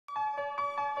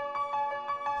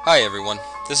Hi everyone,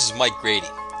 this is Mike Grady.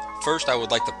 First, I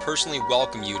would like to personally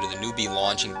welcome you to the Newbie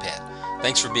Launching Pad.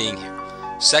 Thanks for being here.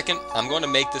 Second, I'm going to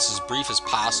make this as brief as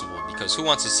possible because who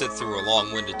wants to sit through a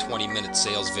long-winded 20-minute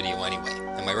sales video anyway?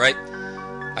 Am I right?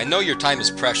 I know your time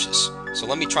is precious, so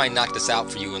let me try and knock this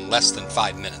out for you in less than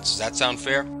 5 minutes. Does that sound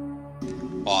fair?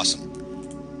 Awesome.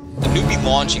 The Newbie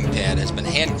Launching Pad has been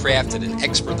handcrafted and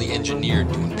expertly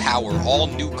engineered to empower all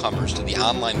newcomers to the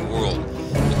online world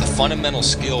with the fundamental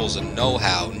skills and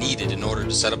know-how needed in order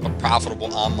to set up a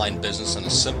profitable online business in a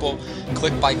simple,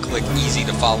 click-by-click,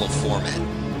 easy-to-follow format.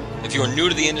 If you are new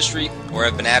to the industry or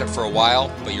have been at it for a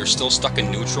while, but you're still stuck in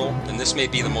neutral, then this may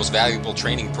be the most valuable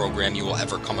training program you will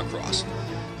ever come across.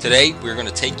 Today, we're going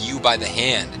to take you by the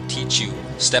hand and teach you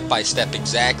step-by-step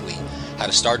exactly how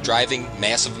to start driving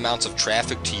massive amounts of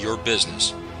traffic to your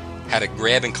business, how to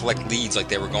grab and collect leads like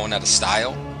they were going out of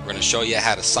style. We're going to show you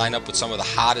how to sign up with some of the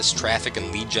hottest traffic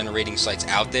and lead generating sites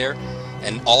out there,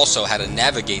 and also how to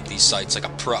navigate these sites like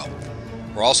a pro.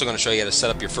 We're also going to show you how to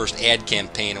set up your first ad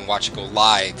campaign and watch it go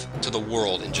live to the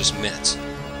world in just minutes.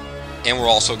 And we're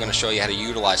also going to show you how to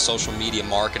utilize social media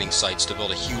marketing sites to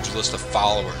build a huge list of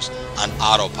followers on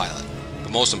autopilot.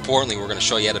 But most importantly, we're going to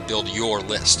show you how to build your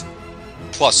list.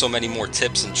 Plus so many more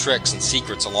tips and tricks and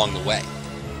secrets along the way.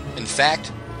 In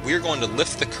fact, we're going to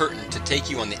lift the curtain to take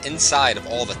you on the inside of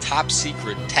all the top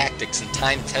secret tactics and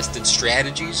time-tested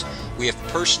strategies we have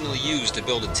personally used to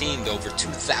build a team to over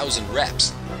 2,000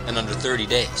 reps in under 30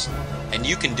 days. And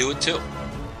you can do it too.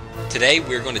 Today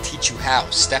we're going to teach you how,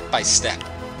 step by step.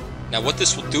 Now what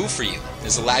this will do for you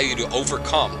is allow you to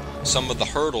overcome some of the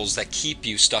hurdles that keep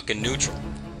you stuck in neutral.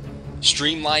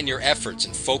 Streamline your efforts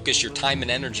and focus your time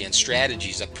and energy on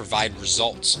strategies that provide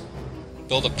results.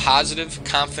 Build a positive,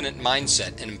 confident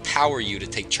mindset and empower you to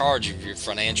take charge of your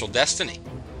financial destiny.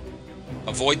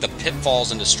 Avoid the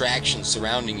pitfalls and distractions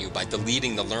surrounding you by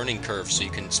deleting the learning curve so you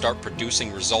can start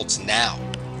producing results now.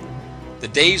 The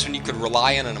days when you could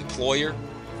rely on an employer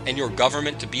and your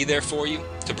government to be there for you,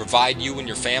 to provide you and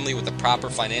your family with the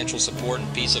proper financial support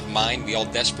and peace of mind we all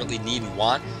desperately need and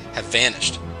want, have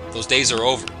vanished. Those days are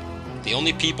over. The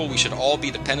only people we should all be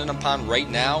dependent upon right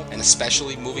now, and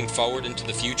especially moving forward into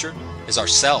the future, is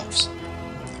ourselves.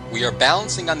 We are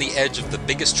balancing on the edge of the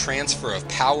biggest transfer of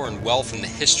power and wealth in the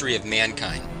history of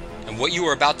mankind, and what you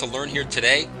are about to learn here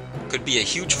today could be a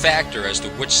huge factor as to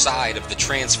which side of the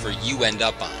transfer you end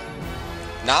up on.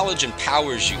 Knowledge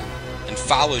empowers you and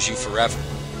follows you forever.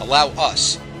 Allow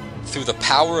us, through the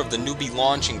power of the Newbie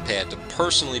Launching Pad, to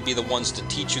personally be the ones to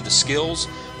teach you the skills,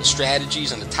 the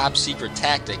strategies, and the top secret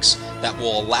tactics that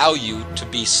will allow you to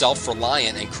be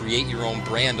self-reliant and create your own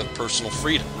brand of personal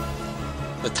freedom.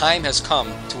 The time has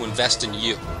come to invest in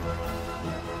you.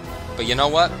 But you know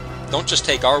what? Don't just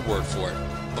take our word for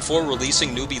it. Before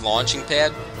releasing Newbie Launching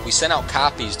Pad, we sent out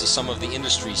copies to some of the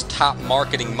industry's top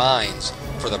marketing minds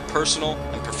for their personal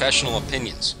and professional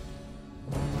opinions.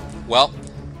 Well,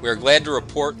 we are glad to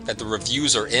report that the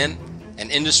reviews are in,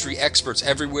 and industry experts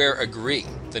everywhere agree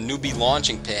the Newbie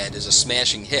Launching Pad is a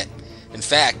smashing hit. In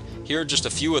fact, here are just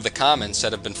a few of the comments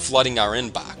that have been flooding our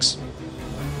inbox.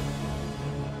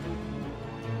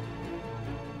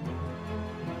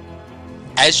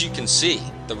 As you can see,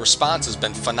 the response has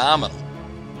been phenomenal,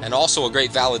 and also a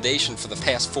great validation for the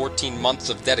past 14 months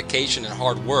of dedication and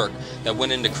hard work that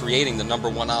went into creating the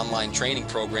 #1 online training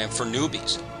program for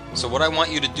newbies. So what I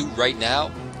want you to do right now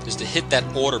is to hit that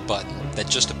order button that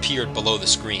just appeared below the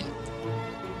screen.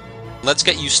 Let's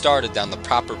get you started down the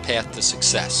proper path to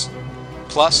success.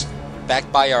 Plus,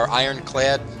 backed by our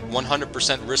ironclad,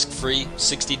 100% risk-free,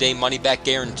 60-day money-back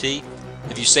guarantee,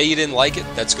 if you say you didn't like it,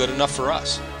 that's good enough for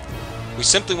us. We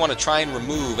simply want to try and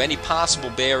remove any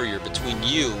possible barrier between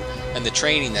you and the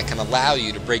training that can allow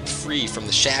you to break free from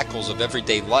the shackles of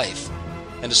everyday life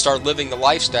and to start living the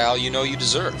lifestyle you know you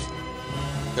deserve.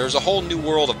 There is a whole new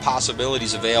world of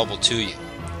possibilities available to you,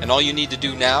 and all you need to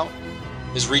do now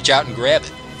is reach out and grab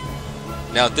it.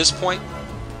 Now at this point,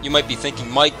 you might be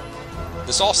thinking, Mike,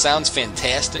 this all sounds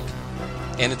fantastic,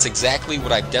 and it's exactly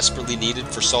what I've desperately needed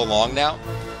for so long now,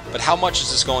 but how much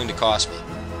is this going to cost me?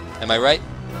 Am I right?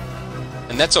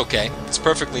 And that's okay, it's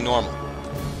perfectly normal.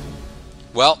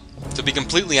 Well, to be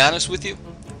completely honest with you,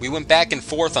 we went back and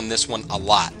forth on this one a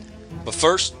lot. But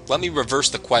first, let me reverse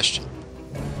the question.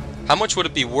 How much would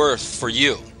it be worth for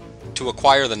you to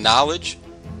acquire the knowledge,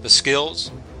 the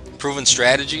skills, proven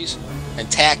strategies,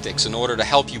 and tactics in order to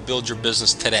help you build your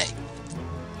business today?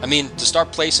 I mean, to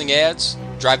start placing ads,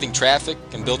 driving traffic,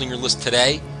 and building your list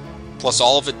today, plus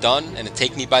all of it done, and to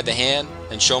take me by the hand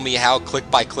and show me how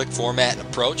click-by-click format and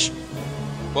approach,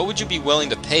 what would you be willing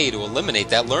to pay to eliminate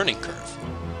that learning curve?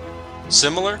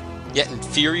 Similar, Yet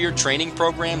inferior training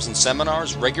programs and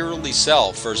seminars regularly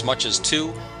sell for as much as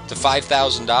 $2,000 to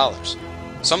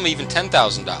 $5,000, some even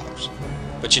 $10,000.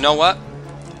 But you know what?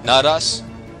 Not us,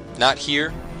 not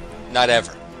here, not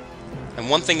ever. And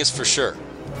one thing is for sure,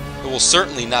 it will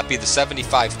certainly not be the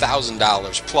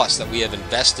 $75,000 plus that we have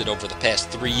invested over the past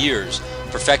 3 years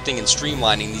perfecting and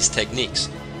streamlining these techniques.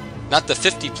 Not the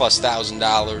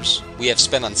 $50,000+ we have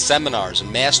spent on seminars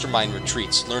and mastermind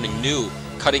retreats learning new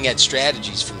cutting-edge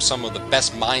strategies from some of the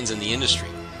best minds in the industry.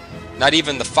 Not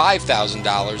even the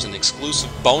 $5,000 in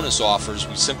exclusive bonus offers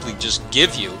we simply just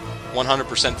give you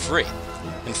 100% free.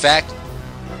 In fact,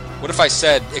 what if I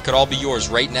said it could all be yours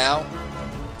right now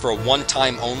for a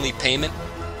one-time only payment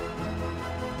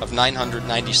of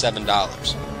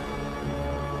 $997?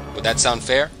 Would that sound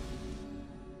fair?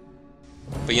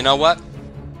 But you know what?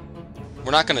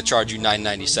 We're not going to charge you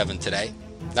 $997 today.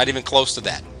 Not even close to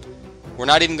that. We're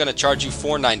not even going to charge you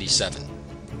 $497,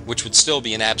 which would still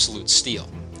be an absolute steal.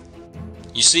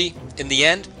 You see, in the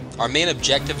end, our main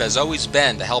objective has always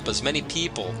been to help as many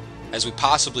people as we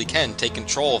possibly can take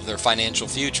control of their financial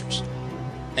futures.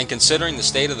 And considering the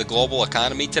state of the global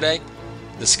economy today,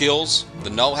 the skills, the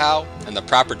know-how, and the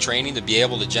proper training to be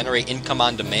able to generate income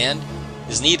on demand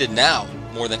is needed now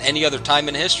more than any other time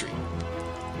in history.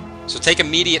 So take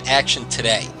immediate action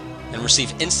today and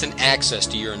receive instant access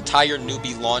to your entire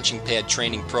Newbie Launching Pad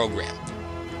training program.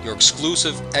 Your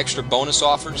exclusive extra bonus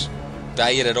offers,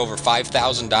 valued at over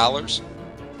 $5,000,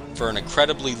 for an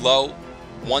incredibly low,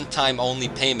 one-time only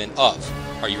payment of,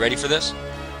 are you ready for this?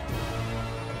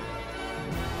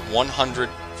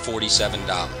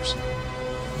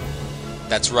 $147.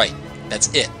 That's right, that's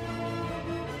it.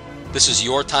 This is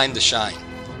your time to shine.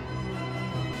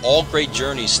 All great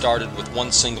journeys started with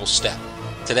one single step.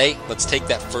 Today, let's take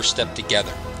that first step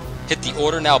together. Hit the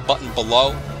Order Now button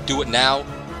below, do it now,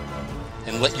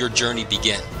 and let your journey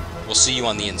begin. We'll see you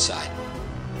on the inside.